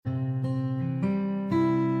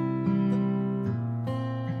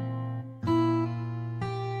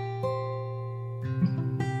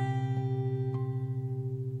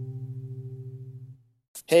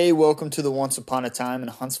Hey, welcome to the Once Upon a Time in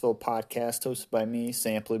Huntsville podcast hosted by me,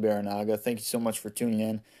 Sampley Baranaga. Thank you so much for tuning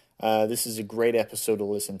in. This is a great episode to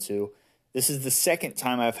listen to. This is the second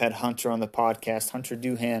time I've had Hunter on the podcast, Hunter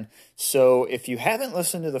Doohan. So if you haven't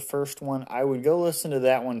listened to the first one, I would go listen to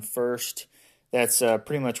that one first. That's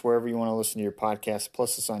pretty much wherever you want to listen to your podcast,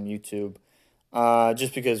 plus it's on YouTube,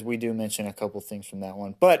 just because we do mention a couple things from that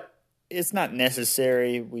one. But it's not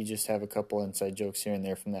necessary. We just have a couple inside jokes here and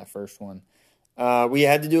there from that first one. We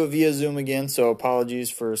had to do it via Zoom again, so apologies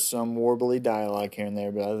for some warbly dialogue here and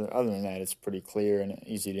there, but other than that, it's pretty clear and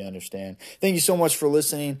easy to understand. Thank you so much for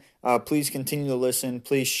listening. Please continue to listen.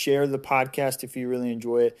 Please share the podcast if you really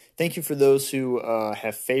enjoy it. Thank you for those who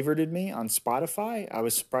have favorited me on Spotify. I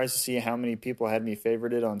was surprised to see how many people had me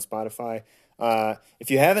favorited on Spotify. If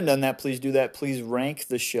you haven't done that, please do that. Please rank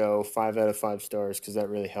the show 5 out of 5 stars because that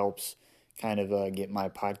really helps kind of get my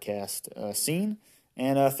podcast seen.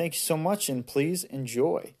 And thank you so much, and please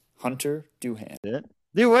enjoy Hunter Doohan.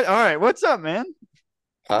 Dude, what? All right, what's up, man?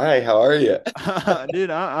 Hi, how are you? Dude,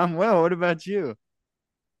 I'm well. What about you?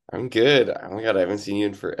 I'm good. Oh my God, I haven't seen you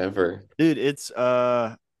in forever. Dude, it's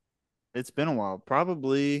been a while.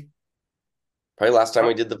 Probably last time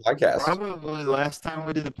we did the podcast. Probably last time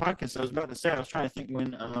we did the podcast. I was about to say, I was trying to think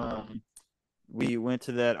when we went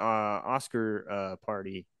to that Oscar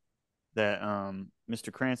party that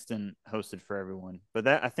Mr. Cranston hosted for everyone. But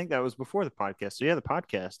I think that was before the podcast. So yeah, the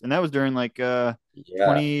podcast. And that was during like Yeah.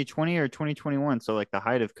 2020 or 2021, so like the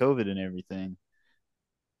height of COVID and everything.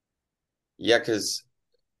 Yeah, because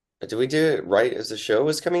did we do it right as the show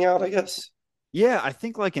was coming out, I guess? Yeah, I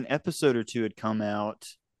think like an episode or two had come out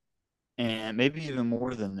and maybe even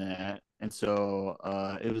more than that. And so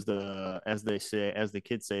it was the as the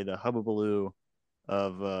kids say, the hubbubaloo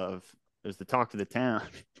of it was the talk of the town.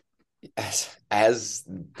 As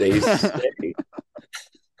they say.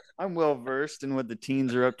 I'm well versed in what the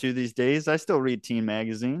teens are up to these days. I still read teen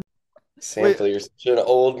magazines. Wait, Sample, you're such an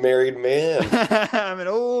old married man. I'm an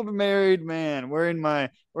old married man wearing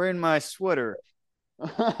my sweater.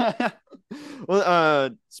 Well,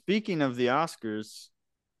 speaking of the Oscars,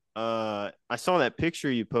 I saw that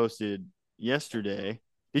picture you posted yesterday.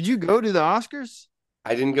 Did you go to the Oscars?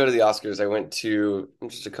 I didn't go to the Oscars. I went to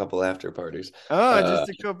just a couple after parties. Oh, Uh, just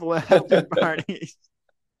a couple of after parties.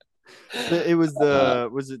 It was uh,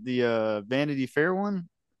 the Vanity Fair one?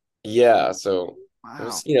 yeah, so it Wow.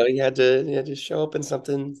 was, you had to show up in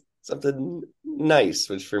something nice,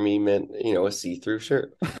 which for me meant, a see-through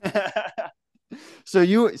shirt. So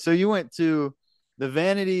you went to the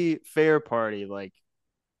Vanity Fair party like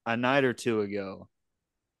a night or two ago,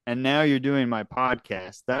 and now you're doing my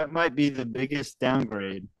podcast. That might be the biggest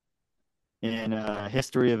downgrade in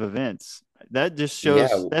history of events. That just shows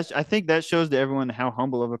Yeah, I think that shows to everyone how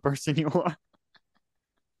humble of a person you are.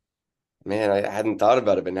 man, I hadn't thought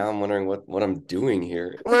about it, but now I'm wondering what I'm doing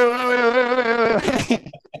here.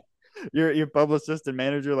 Wait. Your publicist and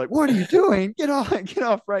manager are like, what are you doing? Get off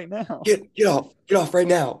right now. Get off right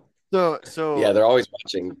now. So Yeah, they're always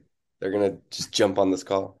watching. They're gonna just jump on this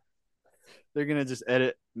call. they're gonna just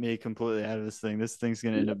edit me completely out of this thing. This thing's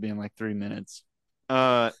gonna end up being like 3 minutes.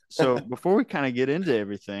 So before we kind of get into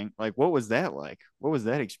everything, like what was that like? What was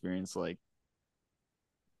that experience like?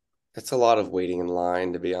 It's a lot of waiting in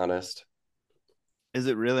line, to be honest. Is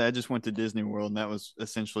it really? I just went to Disney World and that was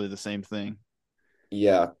essentially the same thing.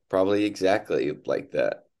 Yeah, probably exactly like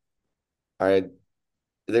that. I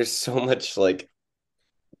There's so much like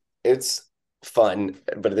it's fun,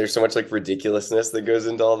 but there's so much like ridiculousness that goes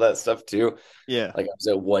into all that stuff too. Yeah. Like I was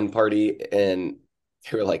at one party and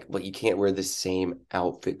they were like, "Well, you can't wear the same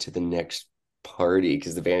outfit to the next party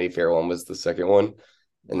because the Vanity Fair one was the second one."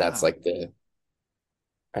 And that's Wow. like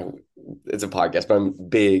I, it's a podcast, but I'm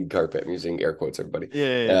big carpet. I'm using air quotes, everybody. Yeah,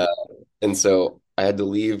 yeah, yeah. Uh, and so I had to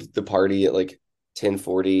leave the party at like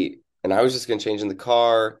 10:40, and I was just gonna change in the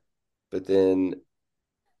car, but then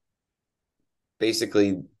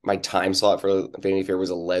basically my time slot for Vanity Fair was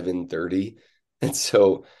 11:30, and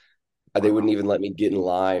so they wouldn't Wow. even let me get in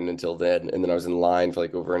line until then, and then I was in line for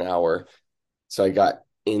like over an hour. So I got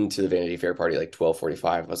into the Vanity Fair party like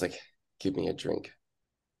 12:45. I was like, "Give me a drink."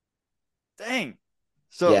 Dang.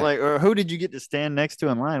 So Yeah. like, or who did you get to stand next to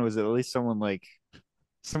in line? Was it at least someone like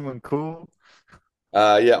someone cool?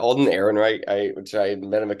 Yeah, Alden Ehrenreich, which I had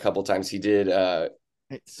met him a couple times. He did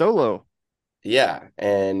Hey, Solo. yeah,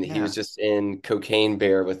 and he Yeah, was just in Cocaine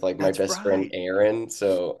Bear with like my that's best friend right. Aaron.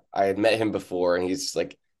 So I had met him before, and he's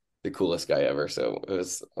like the coolest guy ever. So it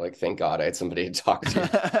was like, thank God I had somebody to talk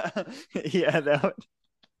to. Yeah,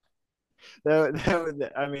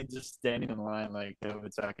 I mean, just standing in line like that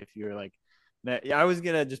would suck if you were like that. Yeah, I was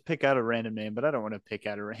gonna just pick out a random name, but I don't want to pick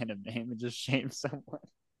out a random name and just shame someone.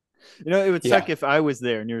 It would suck Yeah. if I was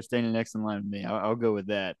there and you were standing next in line with me. I'll go with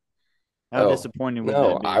that. How Oh, disappointing would no,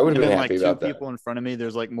 that I be? would have And been then like happy two about that. people in front of me,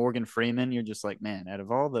 there's like Morgan Freeman. You're just like, man, out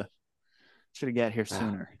of all the, should have got here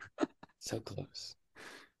Wow, sooner. so close.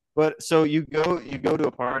 But so you go to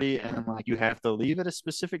a party and like you have to leave at a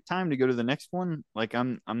specific time to go to the next one. Like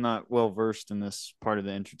I'm not well versed in this part of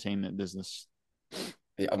the entertainment business.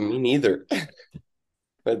 Yeah, me neither.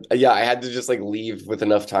 But yeah, I had to just like leave with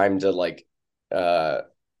enough time to like uh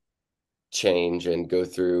change and go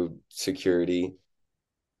through security.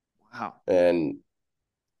 Wow, And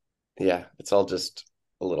yeah, it's all just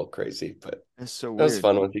a little crazy, but that's so it was weird.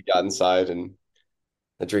 fun once you got inside and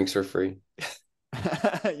the drinks were free.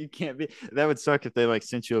 You can't be. That would suck if they like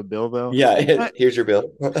sent you a bill though. Yeah, here's your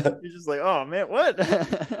bill. You're just like, oh man, what?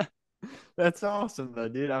 That's awesome though,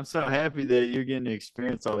 dude. I'm so happy that you're getting to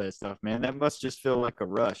experience all that stuff, man. That must just feel like a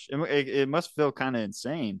rush. It must feel kind of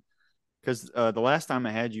insane because the last time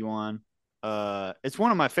I had you on, it's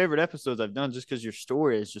one of my favorite episodes I've done just because your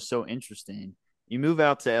story is just so interesting. You move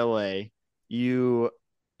out to LA, you,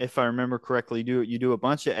 if I remember correctly, you do a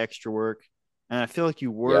bunch of extra work, and I feel like Yep.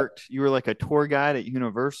 you were like a tour guide at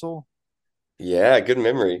Universal, Yeah, good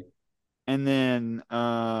memory. and then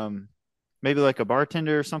maybe like a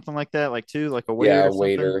bartender or something like that, like two, like a waiter Yeah, or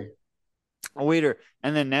something, waiter. a waiter,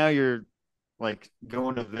 and then now you're like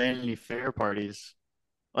going to Vanity Fair parties.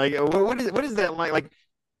 Like, what is that like?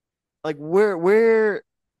 Like where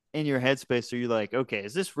in your headspace are you like, okay,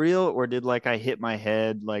 is this real or did like I hit my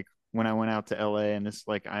head like when I went out to LA and this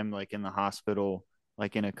like I'm like in the hospital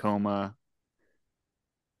like in a coma.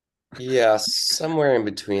 Yeah, somewhere in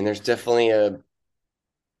between. There's definitely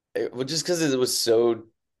well, just because it was so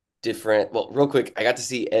different. Well, real quick, I got to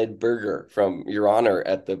see Ed Berger from Your Honor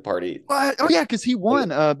at the party. What? Oh yeah, because he Like, won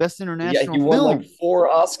best yeah, international he won like film. 4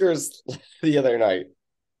 Oscars the other night.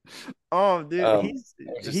 Oh dude, he's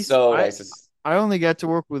Which is he's so I nice. I only got to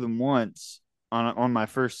work with him once on my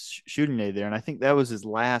first shooting day there, and I think that was his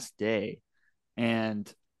last day.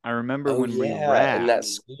 And I remember Oh when we yeah, in wrapped. that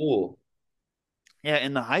school. Yeah,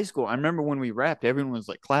 in the high school, I remember when we wrapped, everyone was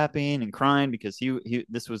like clapping and crying because he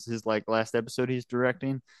this was his like last episode he's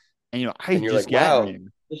directing, and I And had you're just like, gotten wow, there,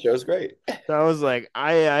 the show's great. so I was like,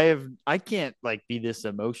 I can't like be this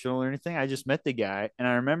emotional or anything. I just met the guy, and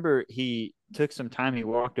I remember he took some time. He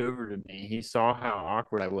walked over to me. He saw how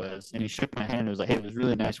awkward I was, and he shook my hand. And was like, "Hey, it was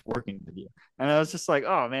really nice working with you." And I was just like,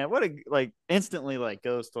 "Oh man, what a like!" Instantly, like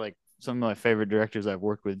goes to like some of my favorite directors I've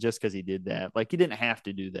worked with just because he did that. Like he didn't have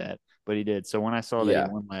to do that, but he did. So when I saw that he Yeah,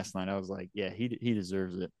 won last night, I was like, "Yeah, he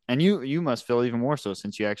deserves it." And you must feel even more so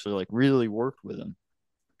since you actually like really worked with him.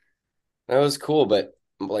 that was cool. But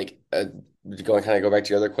like, going kind of go back to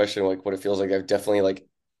your other question, like what it feels like. I've definitely like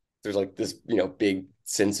there's like this, big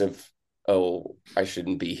sense of, oh, I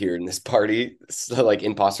shouldn't be here in this party. So like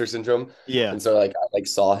imposter syndrome. Yeah. And so like I like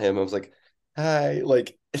saw him, I was like, hi,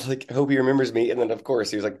 like I hope he remembers me. And then of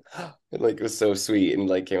course he was like, and like it was so sweet and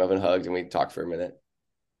like came up and hugged and we talked for a minute.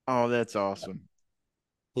 Oh, that's awesome.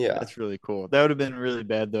 Yeah. That's really cool. That would have been really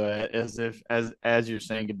bad though, as if as you're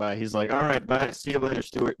saying goodbye, he's like, "All right, bye, see you later,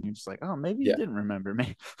 Stuart." And you're just like, "Oh, maybe he Yeah. didn't remember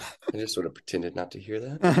me." I just sort of pretended not to hear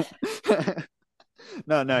that.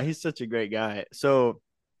 No, no, he's such a great guy. So,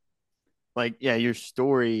 like, yeah, your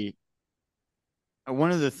story.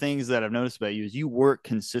 One of the things that I've noticed about you is you work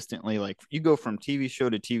consistently. Like, you go from TV show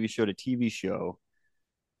to TV show to TV show.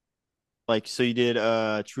 Like, so you did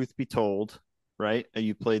Truth Be Told, right?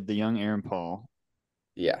 You played the young Aaron Paul,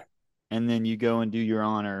 Yeah. and then you go and do Your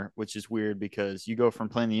Honor, which is weird because you go from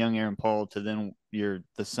playing the young Aaron Paul to then you're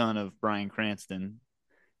the son of Bryan Cranston.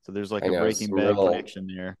 So there's like I a know. Breaking Some Bad real connection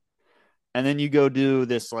there. And then you go do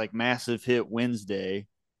this like massive hit Wednesday.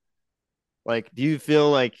 Like, do you feel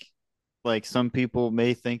like some people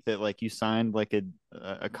may think that like you signed like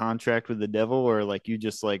a contract with the devil, or like you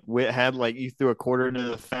just like had like you threw a quarter into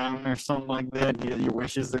the fountain or something like that? Your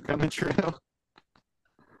wishes are coming true.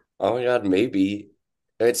 Oh my God, maybe.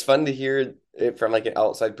 It's fun to hear it from like an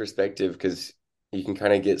outside perspective because you can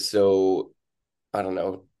kind of get so, I don't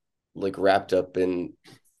know, like wrapped up in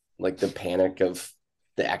like the panic of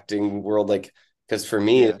the acting world. Like, because for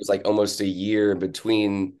me, it Yeah. was like almost a year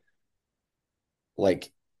between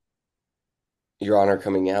like Your Honor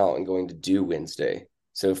coming out and going to do Wednesday.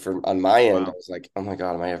 So from on my end, I Wow. was like, oh my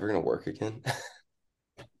God, am I ever gonna work again?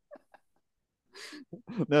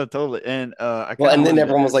 No, totally. And I Well, kind of and then wanted to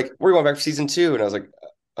everyone was ask. like, we're going back for season 2. And I was like,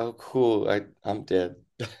 oh, cool. I'm dead.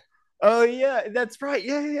 Oh yeah, that's right.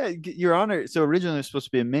 Yeah, yeah, yeah. Your Honor. So originally it was supposed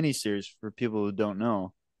to be a mini series for people who don't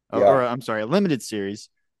know, or Yeah. I'm sorry, a limited series,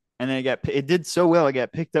 and then it did so well it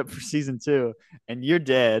got picked up for season two, and you're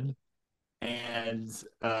dead. And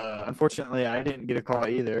unfortunately, I didn't get a call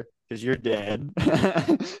either because you're dead.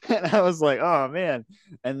 And I was like, oh man.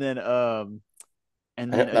 And then a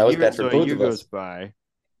That was bad for a both year of goes us. by.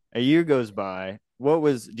 A year goes by.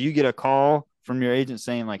 Do you get a call from your agent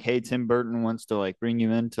saying like, hey, Tim Burton wants to like bring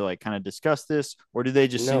you in to like kind of discuss this? Or do they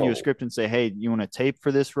just send you a No, script and say, hey, you want to tape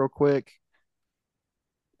for this real quick?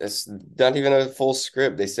 it's not even a full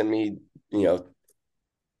script. They sent me, you know,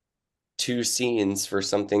 two scenes for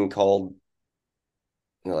something called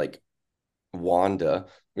like Wanda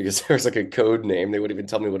because there was like a code name. They wouldn't even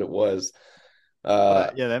tell me what it was.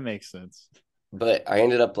 Uh, Yeah, that makes sense. but I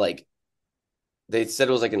ended up like they said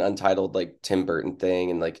it was like an untitled like Tim Burton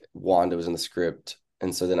thing, and like Wanda was in the script,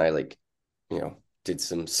 and so then I like, you know, did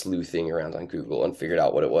some sleuthing around on Google and figured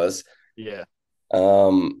out what it was. Yeah.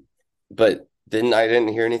 Um, but then I didn't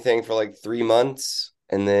hear anything for like 3 months,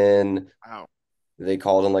 and then Wow. they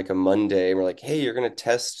called on like a Monday and were like, "Hey, you're gonna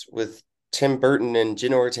test with Tim Burton and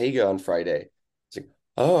Jenna Ortega on Friday." It's like,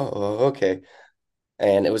 "Oh, okay."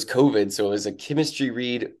 And it was COVID, so it was a chemistry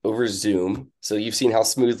read over Zoom. So you've seen how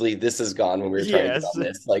smoothly this has gone when we were trying to get Yes. on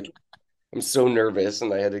this. Like, I'm so nervous,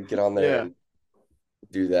 and I had to get on there Yeah. and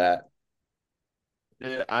do that.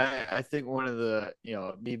 Yeah, I think one of the,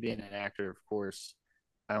 me being an actor, of course,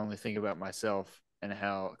 I only think about myself and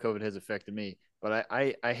how COVID has affected me. But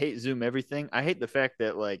I hate Zoom everything. I hate the fact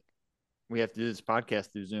that like we have to do this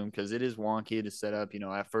podcast through Zoom because it is wonky to set up.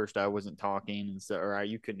 At first I wasn't talking and so,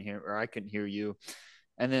 you couldn't hear, or I couldn't hear you.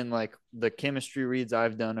 And then like the chemistry reads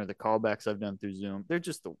I've done or the callbacks I've done through Zoom, they're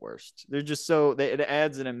just the worst. They're just it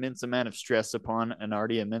adds an immense amount of stress upon an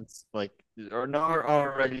already immense like or not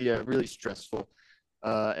already a really stressful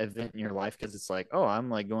event in your life because it's like, oh, I'm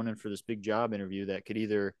like going in for this big job interview that could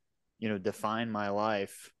either define my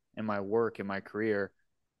life and my work and my career,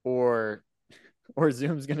 or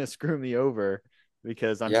Zoom's gonna screw me over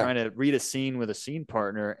because I'm Yeah. trying to read a scene with a scene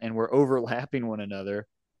partner and we're overlapping one another,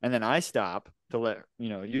 and then I stop to let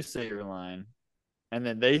you say your line, and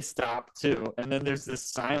then they stop too, and then there's this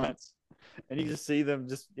silence, and you just see them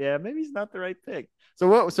just, yeah, maybe he's not the right pick. So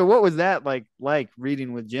what was that like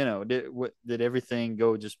reading with Gino? Did everything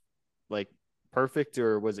go just like perfect,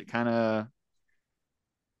 or was it kind of?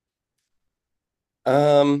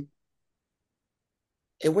 Um,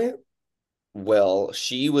 it went well.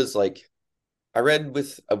 She was like, I read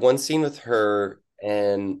with one scene with her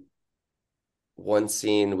and one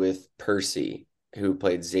scene with Percy, who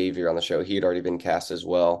played Xavier on the show. He had already been cast as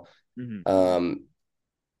well. Mhm. Um,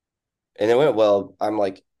 and it went well. I'm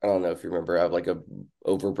like, I don't know if you remember, I have like a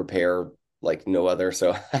over prepare like no other.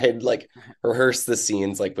 So I had like rehearsed the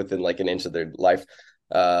scenes like within like an inch of their life.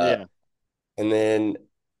 Uh, Yeah. and then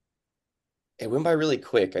it went by really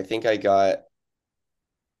quick. I think I got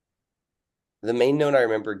the main note I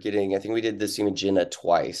remember getting. I think we did the scene with Jenna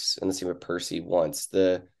twice and the scene with Percy once.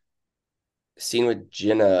 The scene with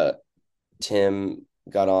Jenna, Tim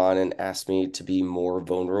got on and asked me to be more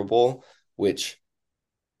vulnerable, which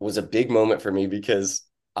was a big moment for me because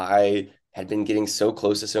I had been getting so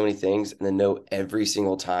close to so many things, and the note every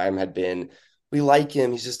single time had been, "We like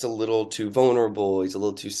him. He's just a little too vulnerable. He's a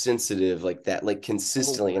little too sensitive," like that, like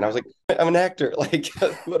Oh consistently. And I was wow. like, "I'm an actor. Like,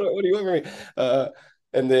 what do you want from me?"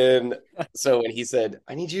 And then so when he said,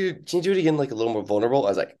 "I need you, can you do it again, like a little more vulnerable?" I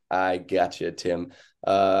was like, "I got you, Tim."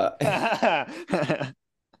 Uh,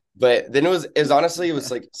 but then it was honestly it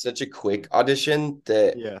was like such a quick audition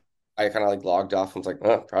that Yeah. I kind of like logged off and was like,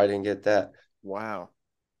 "Oh, probably didn't get that." Wow.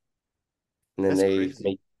 And then That's they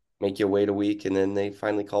crazy. make you wait a week, and then they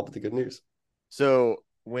finally call with the good news. So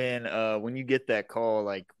when you get that call,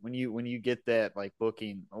 like when you get that like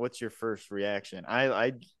booking, what's your first reaction?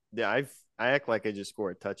 I act like I just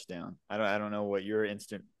scored a touchdown. I don't know what your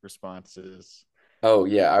instant response is. Oh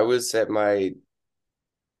yeah, I was at my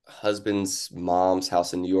husband's mom's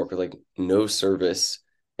house in New York with like no service,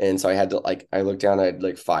 and so I had to like I looked down, I had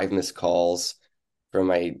like five missed calls from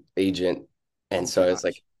my agent, Oh and so I was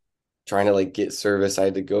like gosh. trying to like get service. I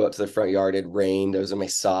had to go up to the front yard. It rained. I was in my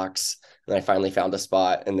socks, and I finally found a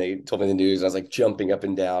spot. And they told me the news. And I was like jumping up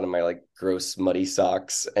and down in my like gross muddy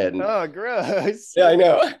socks. And Oh, gross. yeah, I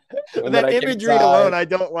know. And then That I came imagery alone inside. I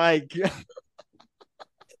don't like.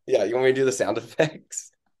 Yeah, you want me to do the sound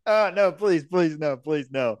effects? Oh no, please, please, no, please,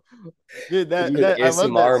 no. Dude, We'll that do an that I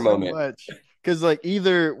love that ASMR so moment. much. Because like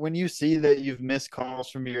either when you see that you've missed calls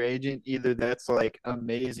from your agent, either that's like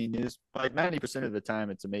amazing news. Like 90% of the time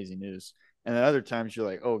it's amazing news. And then other times you're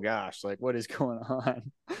like, oh gosh, like what is going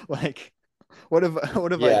on? Like what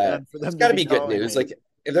have I Yeah, done for it's them to got to be be good calling news. me? Like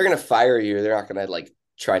if they're gonna fire you, they're not gonna like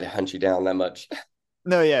try to hunt you down that much.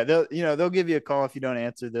 No, yeah, they'll give you a call if you don't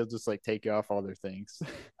answer, they'll just like take you off all their things.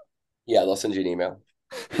 Yeah, they'll send you an email.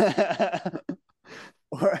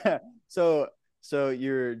 Or so so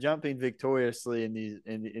you're jumping victoriously in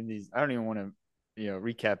these. I don't even want to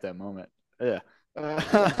recap that moment. Yeah.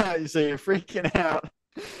 So you're freaking out.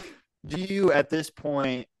 Do you at this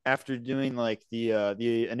point, after doing like the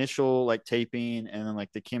initial like taping and then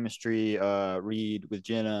like the chemistry read with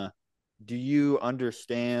Jenna, do you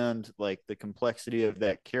understand like the complexity of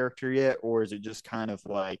that character yet, or is it just kind of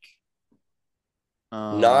like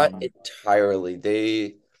Not um entirely.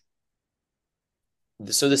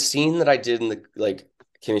 So the scene that I did in the like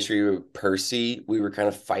chemistry with Percy, we were kind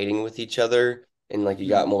of fighting with each other and like you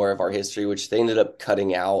got mhm. more of our history, which they ended up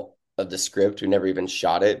cutting out of the script. We never even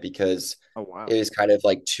shot it because Oh wow. it was kind of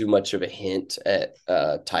like too much of a hint at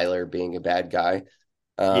Tyler being a bad guy.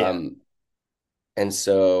 Yeah. Um, and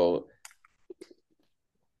so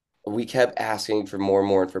we kept asking for more and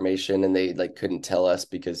more information and they like couldn't tell us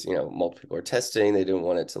because multiple people are testing, they didn't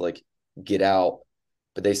want it to like get out,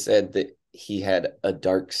 but they said that he had a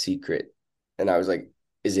dark secret and I was like,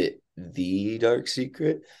 is it the dark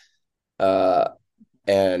secret? uh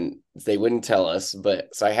and they wouldn't tell us,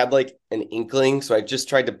 but so I had like an inkling, so I just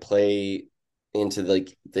tried to play into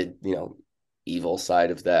like the evil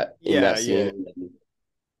side of that in Yeah, that yeah. scene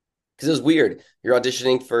because it was weird. You're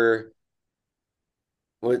auditioning for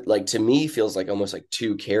what like to me feels like almost like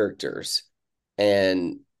two characters,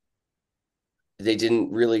 and they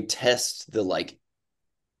didn't really test the like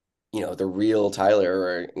the real Tyler,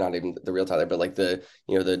 or not even the real Tyler, but like the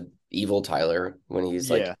evil Tyler when he's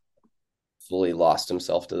like Yeah. fully lost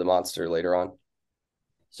himself to the monster later on.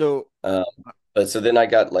 So um but so then I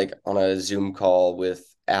got like on a Zoom call with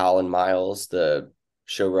Al and Miles, the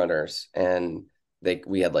showrunners, and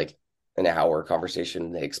we had like an hour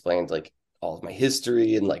conversation. They explained like all of my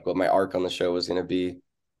history and like what my arc on the show was going to be.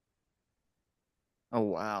 oh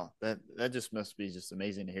wow, that just must be just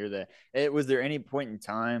amazing to hear that. Was there any point in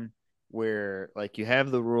time where like you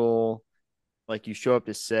have the role, like you show up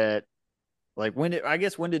to set, like when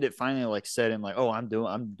did it finally like set in like, oh, I'm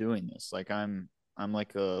doing this, like I'm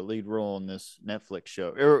like a lead role in this Netflix show?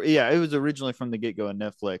 Or yeah, it was originally from the get-go a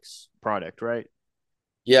Netflix product, right?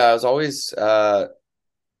 Yeah, I was always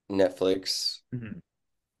Netflix. Mm-hmm.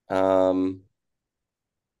 Um,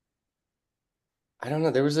 I don't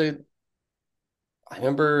know. I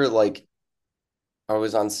remember like I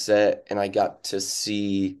was on set and I got to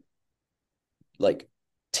see like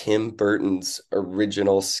Tim Burton's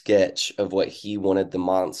original sketch of what he wanted the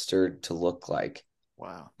monster to look like.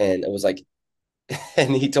 Wow. And it was like,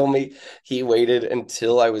 and he told me he waited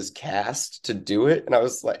until I was cast to do it. And I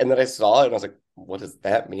was like, and then I saw it and I was like, what does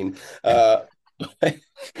that mean?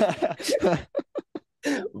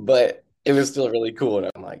 But it was still really cool.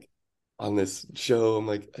 And I'm like, on this show, I'm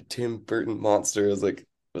like a Tim Burton monster. It was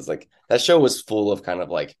like that show was full of kind of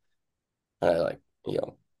like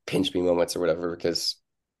pinch me moments or whatever because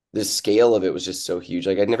the scale of it was just so huge.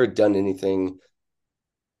 Like I'd never done anything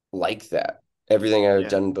like that. Everything I've Yeah.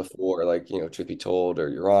 done before, like Truth Be Told or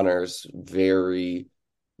Your Honors, very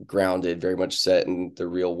grounded, very much set in the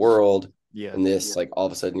real world. Yeah. And this, like all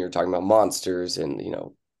of a sudden, you're talking about monsters and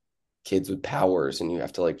kids with powers, and you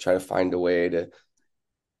have to like try to find a way to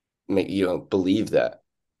make believe that.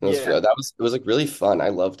 Yeah. It was like really fun. I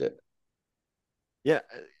loved it. Yeah.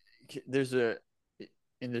 There's a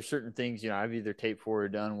and there's certain things, I've either taped for or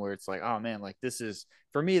done where it's like, oh man, like this is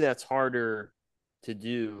for me, that's harder to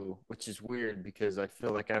do, which is weird because I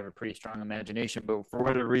feel like I have a pretty strong imagination. But for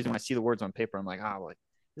whatever reason, when I see the words on paper, I'm like, oh, like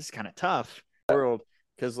this is kind of tough world.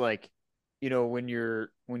 Because like, when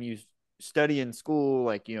you study in school,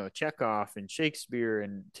 like, Chekhov and Shakespeare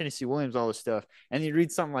and Tennessee Williams, all this stuff, and you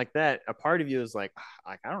read something like that, a part of you is like,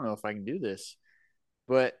 like, I don't know if I can do this.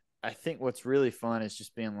 But I think what's really fun is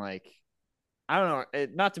just being like, I don't know,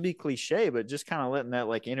 not to be cliche, but just kind of letting that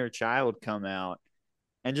like inner child come out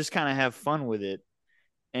and just kind of have fun with it.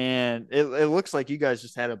 And it looks like you guys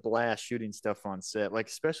just had a blast shooting stuff on set, like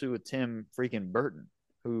especially with Tim freaking Burton,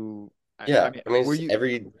 who I Yeah, mean, I mean, were you?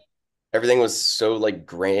 everything was so like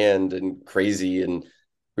grand and crazy, and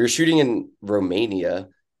we were shooting in Romania,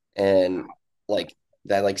 and like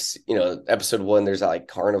that, like episode one, there's that like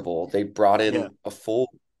carnival. They brought Yeah. in a full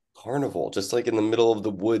carnival just like in the middle of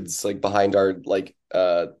the woods, like behind our like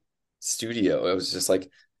studio. It was just like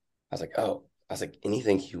I was like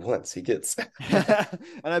anything he wants, he gets.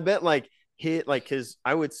 And I bet like hit like because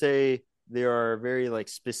I would say there are very like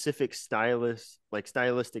specific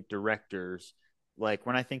stylistic directors. Like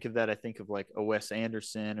when I think of that, I think of like a Wes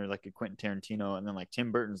Anderson or like a Quentin Tarantino, and then like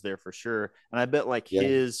Tim Burton's there for sure. And I bet like Yeah.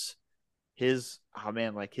 his oh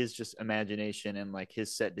man, like his just imagination and like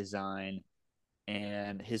his set design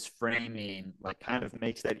and his framing like kind of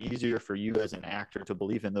makes that easier for you as an actor to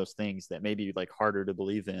believe in those things that may be like harder to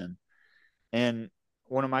believe in. And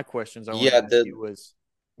one of my questions I wanted Yeah, to ask you was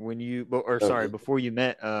when you, or sorry, oh, before you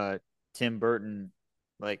met Tim Burton,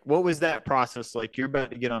 like what was that process like? You're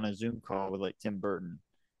about to get on a Zoom call with like Tim Burton.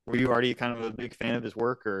 Were you already kind of a big fan of his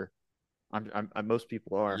work, or most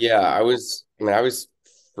people are? yeah, I was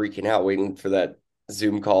freaking out waiting for that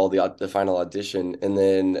Zoom call, the final audition, and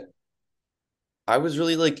then I was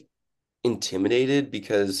really like intimidated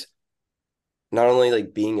because not only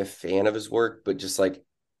like being a fan of his work, but just like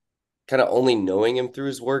kind of only knowing him through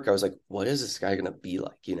his work, I was like, what is this guy gonna be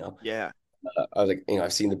like, you know? Yeah, I was like,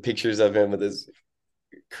 I've seen the pictures of him with his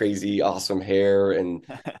crazy, awesome hair, and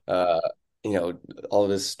uh, all of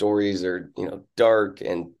his stories are, dark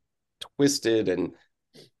and twisted, and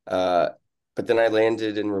uh, but then I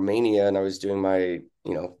landed in Romania and I was doing my,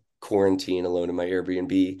 quarantine alone in my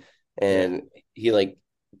Airbnb, yeah. and he like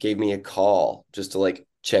gave me a call just to like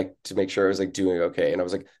check to make sure I was like doing okay, and I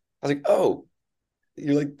was like, oh,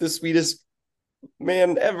 you're like the sweetest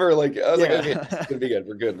man ever. Like I was like, okay, it's Yeah. gonna be good.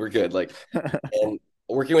 We're good. We're good. Like, and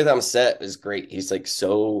working with him on set is great. He's like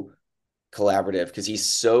so collaborative because he's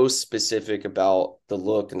so specific about the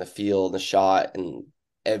look and the feel and the shot and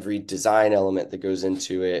every design element that goes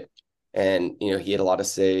into it. And he had a lot to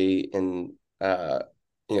say in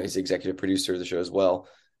he's the executive producer of the show as well.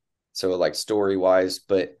 So like story wise,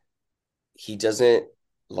 but he doesn't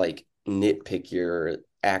like nitpick your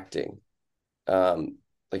acting.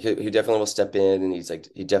 Like he definitely will step in and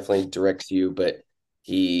he definitely directs you, but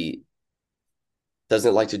he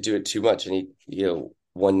doesn't like to do it too much. And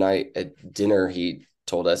one night at dinner, he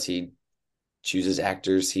told us he chooses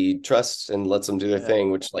actors he trusts and lets them do their Yeah.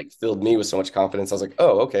 thing, which like filled me with so much confidence. I was like,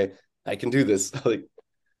 oh, okay, I can do this. Like,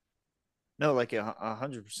 No, like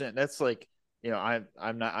 100%. That's like,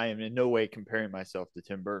 I'm not, I am in no way comparing myself to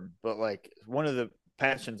Tim Burton, but like one of the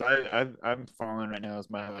passions I'm following right now is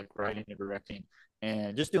my like writing and directing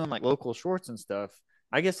and just doing like local shorts and stuff.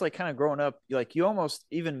 I guess like kind of growing up, like you almost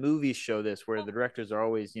even movies show this where the directors are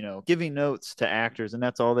always, giving notes to actors, and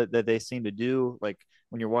that's all that they seem to do. Like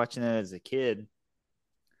when you're watching that as a kid,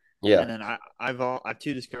 yeah, and then I've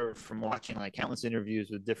too discovered from watching like countless interviews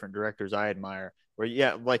with different directors I admire, where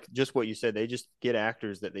yeah, like just what you said, they just get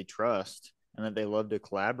actors that they trust and that they love to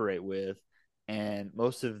collaborate with. And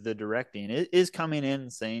most of the directing is coming in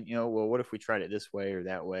and saying, well, what if we tried it this way or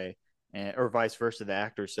that way, and or vice versa. The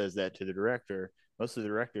actor says that to the director. Most of the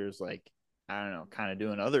directors like I don't know, kind of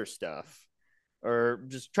doing other stuff or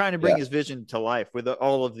just trying to bring yeah, his vision to life with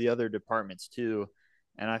all of the other departments too.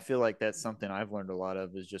 And I feel like that's something I've learned a lot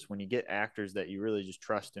of is just when you get actors that you really just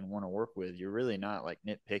trust and want to work with, you're really not like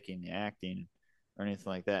nitpicking the acting or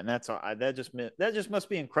anything like that. And that's all, that just must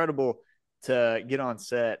be incredible to get on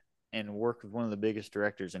set and work with one of the biggest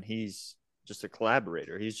directors. And he's just a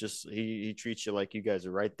collaborator. He's just he treats you like you guys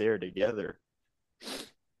are right there together.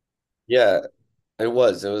 yeah. It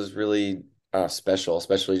was really special,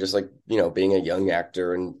 especially just like being a young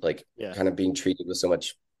actor and like Yeah, kind of being treated with so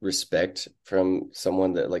much respect from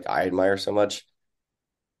someone that like I admire so much.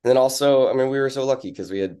 And then also, I mean, we were so lucky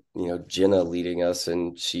because we had, Jenna leading us,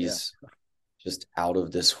 and yeah, she's just out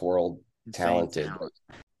of this world insane talented. talent.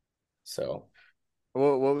 So,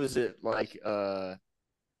 What was it like?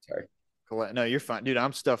 sorry. No, you're fine, dude.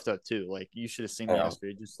 I'm stuffed up too. Like you should have seen I me know.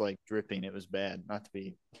 yesterday, just like dripping. It was bad. Not to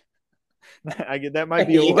be. I get that might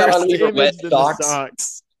be a You got on worse even wet image than the socks.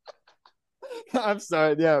 socks. I'm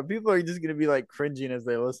sorry. Yeah, people are just gonna be like cringing as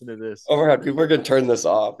they listen to this. Oh my God, people are gonna turn this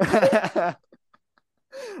off.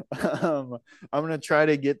 I'm gonna try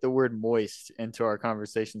to get the word moist into our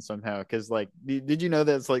conversation somehow. Because like, did you know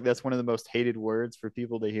that's one of the most hated words for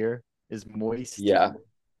people to hear is moist. Yeah.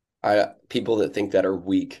 People that think that are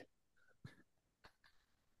weak.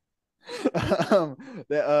 um,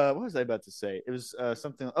 what was I about to say? It was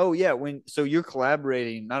something. Oh yeah, when so you're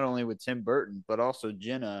collaborating not only with Tim Burton but also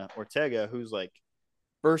Jenna Ortega, who's like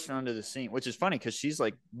bursting onto the scene, which is funny because she's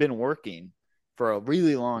like been working for a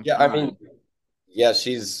really long Yeah, I mean, time. yeah,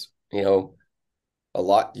 she's, a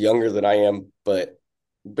lot younger than I am, but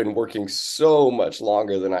been working so much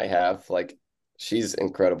longer than I have. Like, she's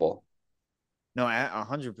incredible. No,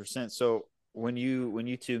 100%. So when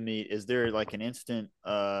you two meet, is there like an instant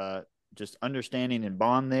just understanding and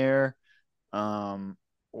bond there, um,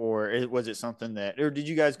 was it something that, or did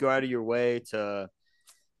you guys go out of your way to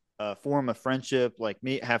form a friendship, like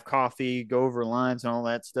meet, have coffee, go over lines and all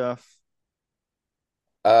that stuff?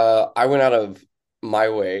 I went out of my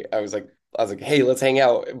way. I was like, hey, let's hang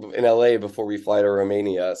out in LA before we fly to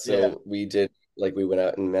Romania. Yeah. So we did, like, we went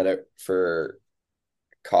out and met up for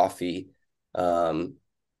coffee. Um,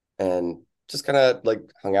 and just kind of like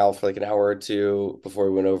hung out for like an hour or two before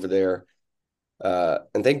we went over there.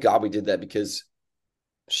 And thank God we did that because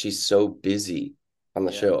she's so busy on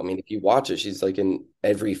the Yeah. show. I mean, if you watch it, she's like in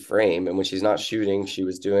every frame. And when she's not shooting, she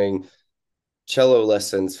was doing cello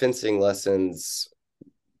lessons, fencing lessons,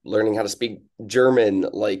 learning how to speak German.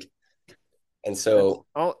 Like, and That's so,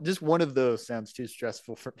 all. Just one of those sounds too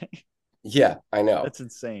stressful for me. yeah, I know. That's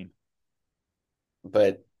insane.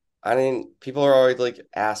 But I mean, people are always like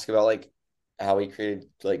ask about like how we created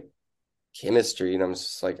like chemistry, and I'm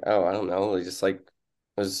just like, oh, I don't know. It just like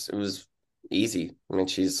it was easy. I mean,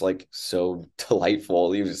 she's like so delightful.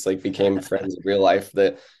 We just like became friends in real life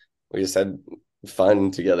that we just had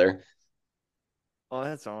fun together. Oh,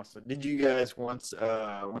 that's awesome. Did you guys once it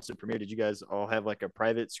premiered, did you guys all have like a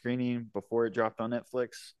private screening before it dropped on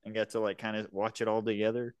Netflix and got to like kind of watch it all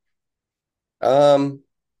together? Um,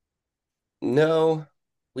 no,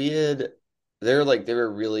 we had they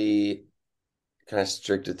were really kind of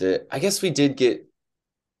strict with it. I guess we did get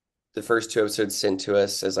the first two episodes sent to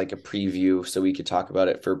us as like a preview so we could talk about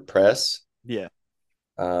it for press. Yeah.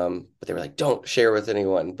 But they were like, don't share with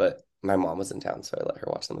anyone. But my mom was in town, so I let her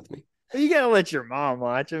watch them with me. You gotta let your mom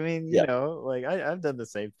watch. I mean, Yeah, like I've done the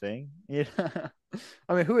same thing.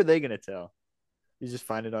 I mean, who are they gonna tell? You just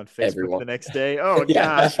find it on Facebook everyone. the next day. Oh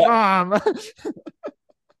gosh, Yeah. mom.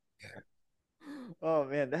 Oh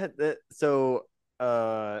man, that so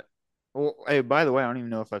well, hey, by the way, I don't even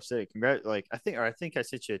know if I've said it. Like I think I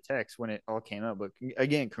sent you a text when it all came out, but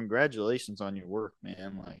again, congratulations on your work,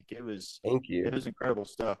 man. Like Thank it you. was incredible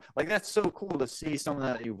stuff. Like that's so cool to see someone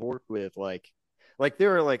that you've worked with. Like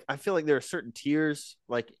there are like I feel like there are certain tiers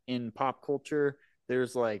like in pop culture.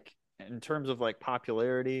 There's like in terms of like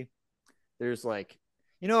popularity, there's like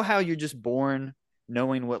you know how you're just born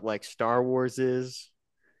knowing what like Star Wars is,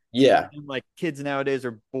 Yeah, and like kids nowadays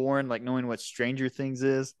are born like knowing what Stranger Things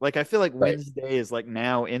is. Like I feel like right. Wednesday is like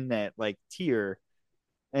now in that like tier,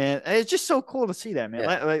 and it's just so cool to see that, man.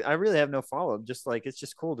 Yeah, Like I really have no follow up. Just like it's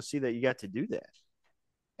just cool to see that you got to do that.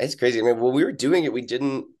 it's crazy. I mean, when we were doing it, we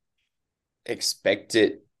didn't expect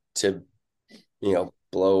it to,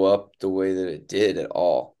 blow up the way that it did at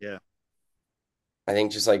all. Yeah, I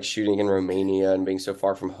think just like shooting in Romania and being so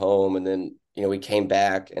far from home, and then we came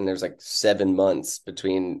back and there's like 7 months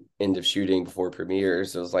between end of shooting before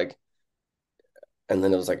premieres. It was like, and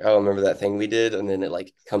then it was like, oh, remember that thing we did? And then it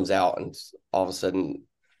like comes out and all of a sudden,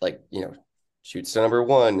 like, shoots to number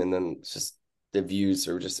one, and then it's just the views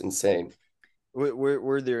are just insane.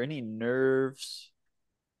 were there any nerves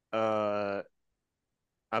uh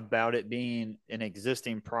about it being an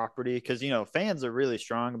existing property? Because fans are really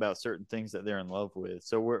strong about certain things that they're in love with.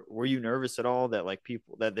 So were you nervous at all that like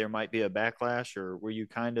people that there might be a backlash, or were you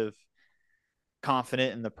kind of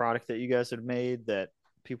confident in the product that you guys had made that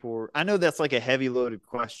people were? I know that's like a heavy loaded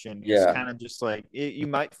question. It's Yeah. kind of just like you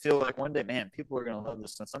might feel like one day, man, people are gonna love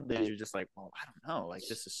this, and some days you're just like, well, I don't know, like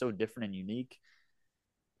this is so different and unique.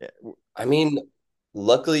 Yeah, I mean,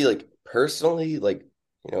 luckily, like personally, like,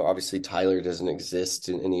 obviously Tyler doesn't exist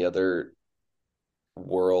in any other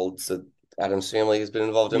worlds that Adam's family has been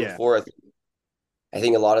involved in yeah, before. I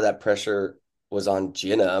think a lot of that pressure was on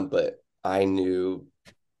Jenna, but I knew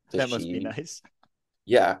that that must be she, nice.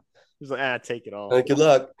 yeah, It's like take it all. good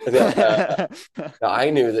luck. No, no, I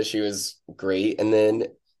knew that she was great. And then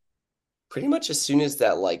pretty much as soon as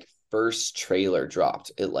that like first trailer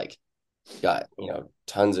dropped, it like got,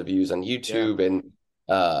 tons of views on Yeah, YouTube, and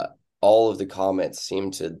uh all of the comments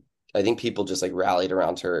seemed to, I think people just like rallied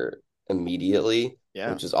around her immediately,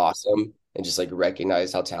 yeah, which is awesome, and just like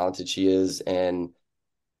recognized how talented she is. And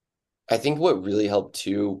I think what really helped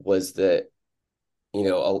too was that,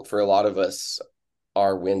 for a lot of us,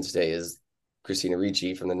 our Wednesday is Christina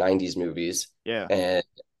Ricci from the 90s movies. yeah. And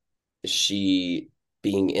she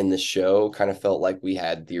being in the show kind of felt like we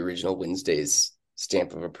had the original Wednesday's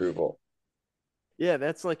stamp of approval. Yeah,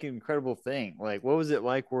 that's like an incredible thing. Like, what was it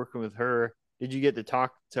like working with her? Did you get to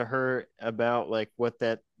talk to her about like what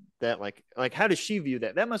that like how does she view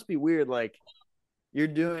that? That must be weird. Like you're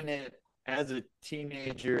doing it as a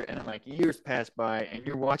teenager and like years pass by and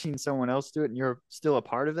you're watching someone else do it and you're still a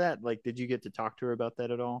part of that. Like, did you get to talk to her about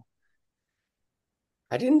that at all?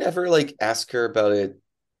 I didn't ever like ask her about it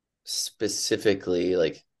specifically,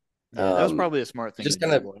 like, Yeah, that was um, probably a smart thing to just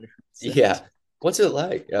kind do. of, Like, yeah, what's it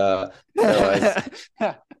like? No,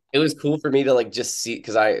 it was cool for me to like just see,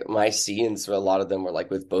 because my scenes, a lot of them were like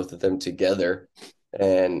with both of them together,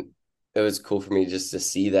 and it was cool for me just to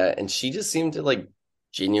see that. And she just seemed to like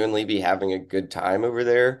genuinely be having a good time over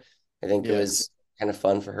there. I think it yeah. was kind of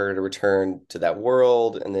fun for her to return to that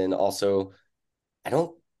world, and then also I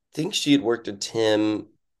don't think she had worked with Tim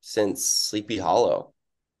since Sleepy Hollow.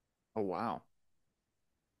 Oh wow.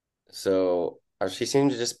 So she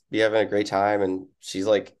seemed to just be having a great time, and she's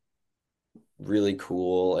like really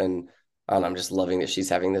cool. And I don't know, I'm just loving that she's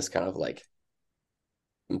having this kind of like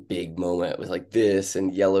big moment with like this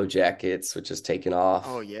and Yellow Jackets, which has taken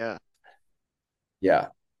Oh off. yeah. Yeah,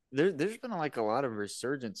 There's been like a lot of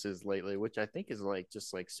resurgences lately, which I think is like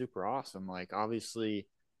just like super awesome. Like obviously,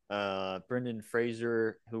 Brendan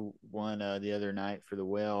Fraser who won the other night for The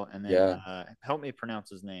Whale, and then yeah. help me pronounce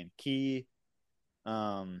his name, Key,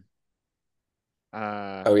 um,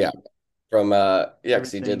 uh, Oh yeah. From yeah,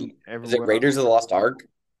 because he did. Everything Is it Everywhere, Raiders of the Lost Ark?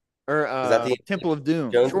 or Is that the Temple of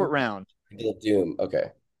Doom, Jones short movie? round. Temple of Doom.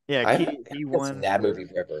 Okay. Yeah, I haven't he seen won that for movie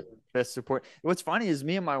forever. best support. What's funny is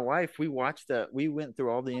me and my wife we watched that. We went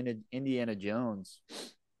through all the Indiana Jones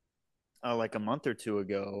like a month or two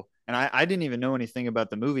ago, and I didn't even know anything about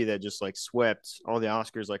the movie that just like swept all the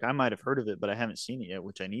Oscars. Like I might have heard of it, but I haven't seen it yet,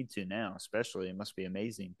 which I need to now. Especially, it must be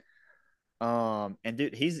amazing. And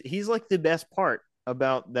dude, he's like the best part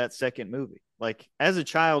about that second movie. Like as a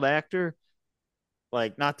child actor,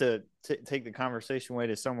 like not to take the conversation away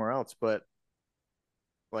to somewhere else, but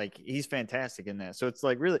like he's fantastic in that. So it's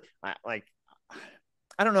like really, like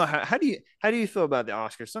I don't know how do you feel about the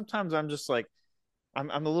Oscars? Sometimes I'm just like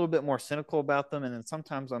I'm a little bit more cynical about them, and then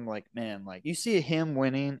sometimes I'm like, man, like you see him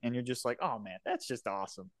winning, and you're just like, oh man, that's just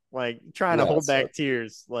awesome. Like trying to No, hold so back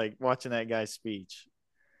tears, like watching that guy's speech.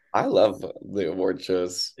 I love the award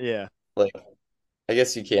shows. Yeah, Like, I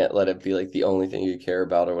guess you can't let it be like the only thing you care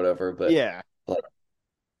about or whatever, but yeah. like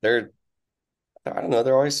they're I don't know,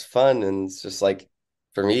 they're always fun, and it's just like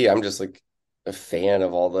for me, I'm just like a fan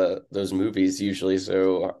of all the those movies usually,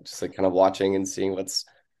 so just like kind of watching and seeing what's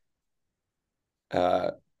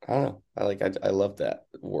I don't know. I love that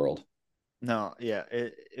world. No, yeah,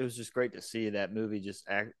 it was just great to see that movie just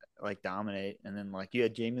act like dominate, and then like you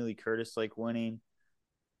had Jamie Lee Curtis like winning.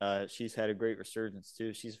 She's had a great resurgence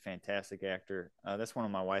too. She's a fantastic actor. That's one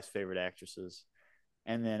of my wife's favorite actresses.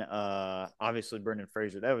 And then obviously Brendan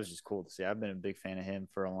Fraser. That was just cool to see. I've been a big fan of him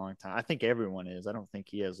for a long time. I think everyone is. I don't think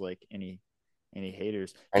he has like any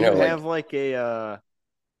haters. I Do you know, have like like a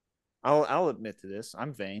I'll admit to this.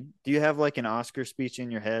 I'm vain. Do you have like an Oscar speech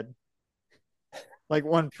in your head? Like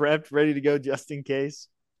one prepped, ready to go just in case?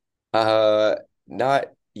 uh not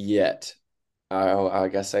yet. I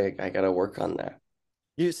guess I gotta work on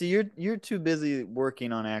You see, you're too busy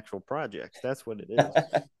working on actual projects. That's what it is.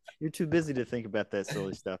 that. You're too busy to think about that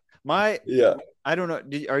silly stuff. My Yeah. I don't know.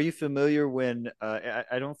 Are you familiar when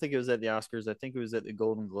I don't think it was at the Oscars. I think it was at the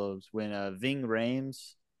Golden Globes when Ving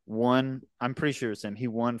Rhames won. I'm pretty sure it's him. He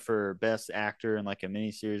won for best actor in like a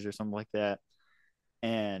miniseries or something like that.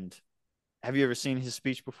 And have you ever seen his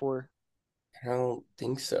speech before? I don't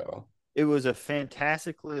think so. It was a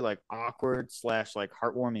fantastically like awkward slash like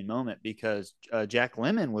heartwarming moment because Jack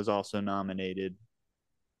Lemmon was also nominated,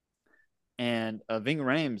 and Ving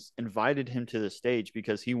Rhames invited him to the stage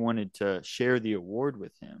because he wanted to share the award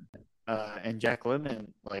with him. And Jack Lemmon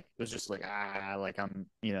like was just like like I'm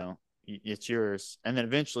it's yours. And then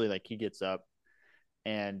eventually like he gets up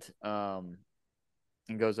and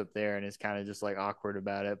goes up there and is kind of just like awkward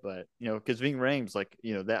about it, but because Ving Rhames like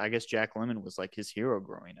that I guess Jack Lemmon was like his hero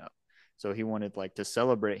growing up. So he wanted like to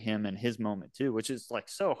celebrate him and his moment too, which is like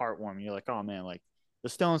so heartwarming. You're like, oh man, like the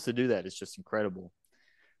Stones to do that is just incredible.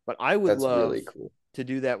 But I would That's love really cool. to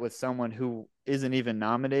do that with someone who isn't even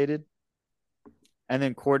nominated and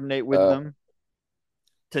then coordinate with Uh, them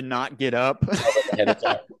to not get up. tell them ahead of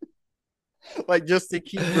time. Like just to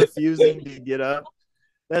keep refusing to get up.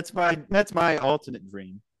 That's my ultimate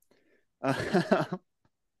dream.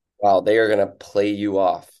 Wow, they are gonna play you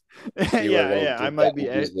off. You are Yeah, gonna yeah. I get might that be.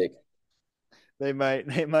 music. They might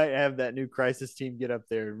have that new crisis team get up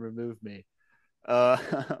there and remove me. Uh,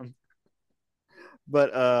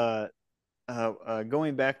 but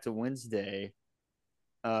going back to Wednesday,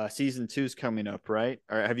 season two's coming up, right?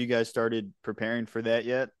 Or have you guys started preparing for that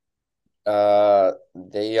yet?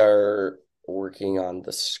 They are working on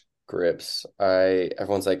the scripts.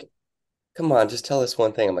 Everyone's like, come on, just tell us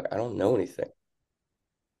one thing. I'm like, I don't know anything.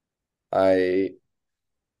 I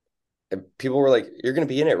People were like, you're gonna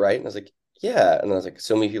be in it, right? And I was like, yeah. And I was like,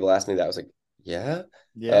 so many people asked me that. I was like, yeah.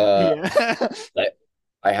 Yeah, Uh, yeah. I,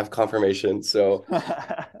 I have confirmation. So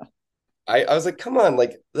I was like, come on,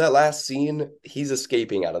 like that last scene, he's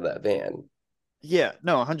escaping out of that van. Yeah,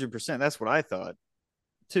 no, 100%. That's what I thought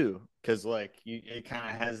too. Because like it kind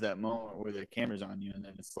of has that moment where the camera's on you, and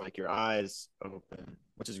then it's like your eyes open,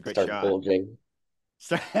 which is a great Start shot. bulging.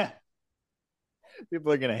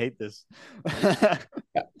 People are gonna hate this.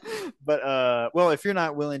 Yeah, But well, if you're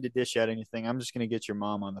not willing to dish out anything, I'm just gonna get your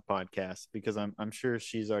mom on the podcast because I'm sure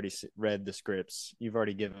she's already read the scripts. You've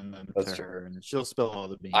already given them that's to true. her, and she'll spill all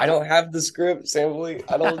the I beans. don't have the script, Samly.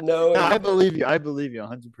 I don't know No, I anything. believe you. I believe you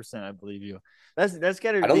 100%. I believe you. That's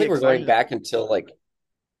got to I don't be think we're going exciting. back until like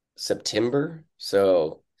September,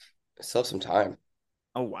 so I still have some time.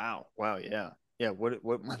 Oh wow, wow, yeah, yeah. What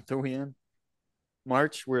month are we in?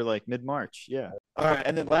 March. We're like mid March. Yeah. All right.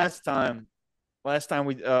 And then last time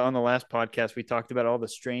we on the last podcast we talked about all the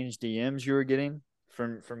strange DMs you were getting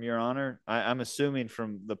from your honor. I'm assuming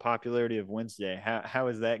from the popularity of Wednesday. How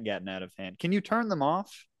has that gotten out of hand? Can you turn them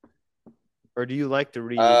off, or do you like to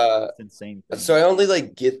read Uh, insane so I things? only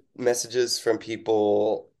like get messages from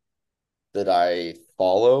people that I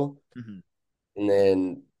follow, Mm-hmm. and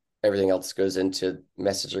then everything else goes into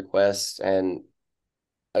message requests. And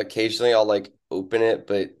occasionally I'll like open it,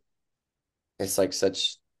 but it's like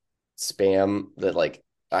such spam that like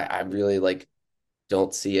I really like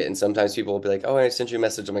don't see it. And sometimes people will be like, "Oh, I sent you a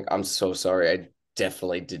message." I'm like, "I'm so sorry. I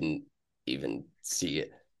definitely didn't even see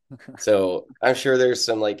it." So I'm sure there's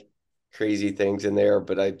some like crazy things in there,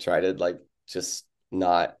 but I try to like just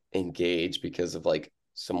not engage because of like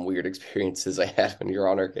some weird experiences I had when Your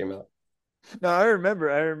Honor came out. No, I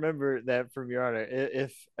remember that from your honor.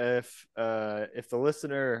 If the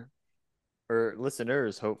listener or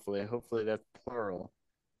listeners, hopefully that's plural,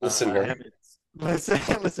 Listener. haven't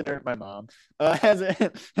listener, my mom, hasn't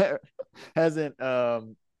hasn't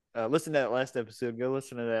listened to that last episode, go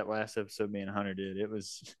listen to that last episode me and Hunter did. It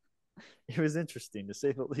was interesting to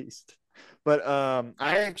say the least. But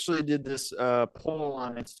I actually did this poll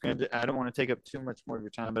on Instagram. I don't want to take up too much more of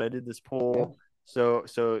your time, but I did this poll. So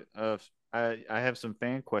I have some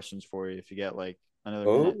fan questions for you if you got like another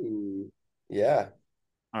minute. Oh, yeah.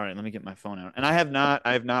 All right, let me get my phone out. And I have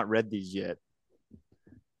not read these yet.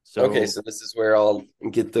 Okay, So so this is where I'll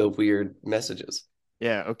get the weird messages.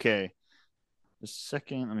 yeah, okay. Just a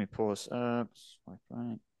second. Let me pull this up. Swipe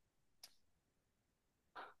right.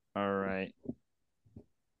 All right.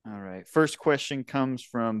 All right. First question comes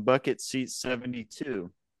from Bucket Seat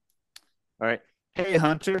 72. All right. Hey,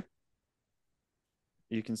 Hunter.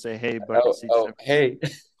 You can say, hey, Bucket Seat Oh, 72. hey.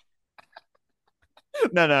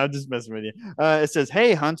 No, I'm just messing with you. It says,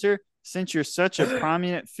 hey, Hunter, since you're such a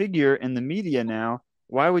prominent figure in the media now,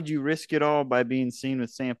 why would you risk it all by being seen with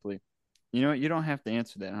Sampley? You know what? You don't have to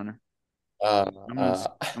answer that, Hunter. Uh, I'm gonna uh,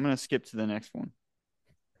 I'm gonna skip to the next one.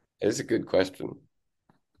 it's a good question. All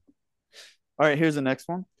right, here's the next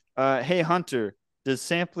one. Hey Hunter, does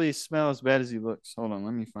Sampley smell as bad as he looks? Hold on,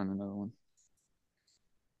 let me find another one.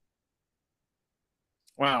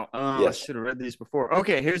 Wow, I Yes. should have read these before.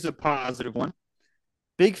 Okay, here's a positive one.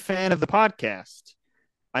 Big fan of the podcast.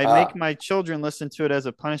 I make Ah, my children listen to it as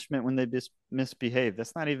a punishment when they misbehave.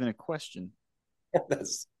 That's not even a question.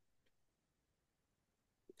 that's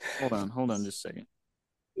Hold on just a second.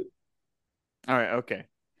 All right, okay.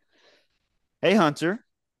 Hey Hunter,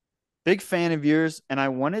 big fan of yours, and I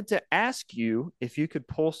wanted to ask you if you could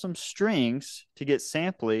pull some strings to get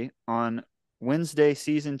Sampley on Wednesday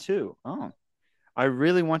season 2. Oh, I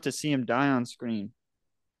really want to see him die on screen.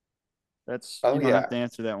 That's oh you don't have yeah. to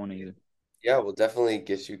answer that one either. Yeah, we'll definitely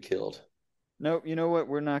get you killed. Nope. You know what?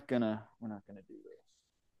 We're not gonna do this.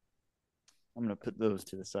 I'm gonna put those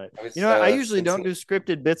to the side. You know what? I usually Since don't do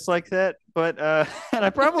scripted bits like that, but and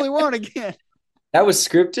I probably won't again. that was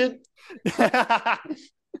scripted. that,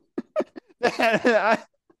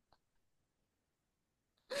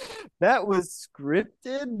 that was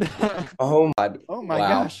scripted. Oh my, Oh my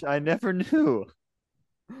wow. gosh, I never knew.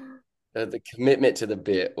 The commitment to the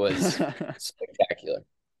bit was spectacular.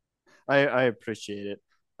 I appreciate it.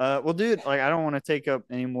 Well, dude, like I don't want to take up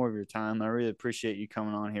any more of your time. I really appreciate you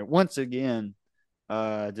coming on here once again,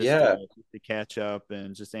 just Yeah. to catch up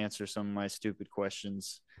and just answer some of my stupid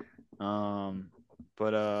questions. Um,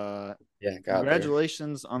 but Yeah, God, they're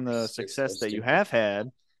congratulations on the so success that you stupid. have had.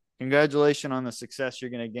 Congratulations on the success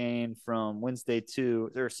you're going to gain from Wednesday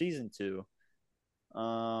 2 or season 2,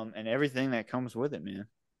 and everything that comes with it, man.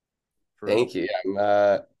 For real. Thank you.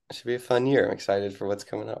 Yeah, it should be a fun year. I'm excited for what's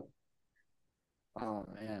coming up. Oh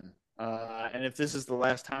man. And if this is the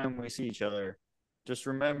last time we see each other, just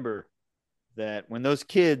remember that when those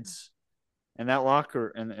kids in that locker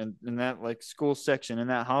and in that like school section in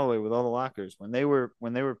that hallway with all the lockers, when they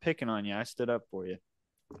were picking on you, I stood up for you.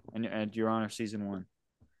 And Your Honor season 1.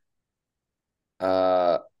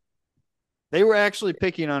 Uh, They were actually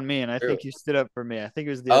picking on me, and I think you stood up for me. I think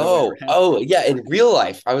it was the other way oh, around. oh, yeah. In real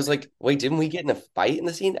life, I was like, wait, didn't we get in a fight in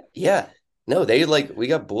the scene? Yeah. No, they like we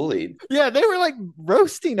got bullied. Yeah, they were like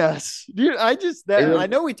roasting us, dude. I just They that were I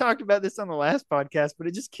know we talked about this on the last podcast, but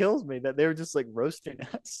it just kills me that they were just like roasting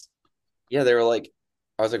us. yeah, they were like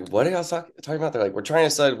I was like, what are y'all talking about? They're like, we're trying to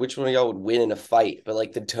decide which one of y'all would win in a fight. But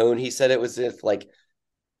like the tone he said it was if like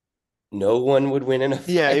no one would win in a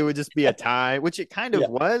Yeah, it fight. would just be a tie, which it kind of Yeah.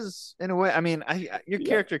 was in a way. I mean, your Yeah.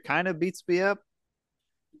 character kind of beats me up,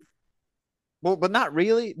 well, but not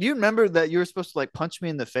really. Do you remember that you were supposed to like punch me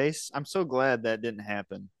in the face? I'm so glad that didn't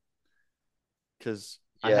happen because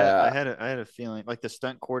Yeah. I had a feeling like the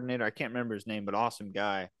stunt coordinator. I can't remember his name, but awesome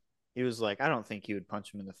guy. He was like, I don't think he would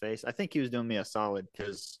punch him in the face. I think he was doing me a solid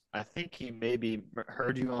because I think he maybe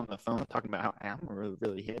heard you on the phone talking about how Allen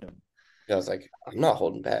really hit him. I was like, I'm not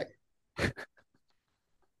holding back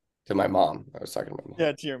to my mom. I was talking to my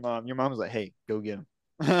Yeah, to your mom. Your mom was like, "Hey, go get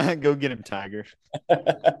him, go get him, Tiger."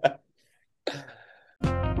 mom.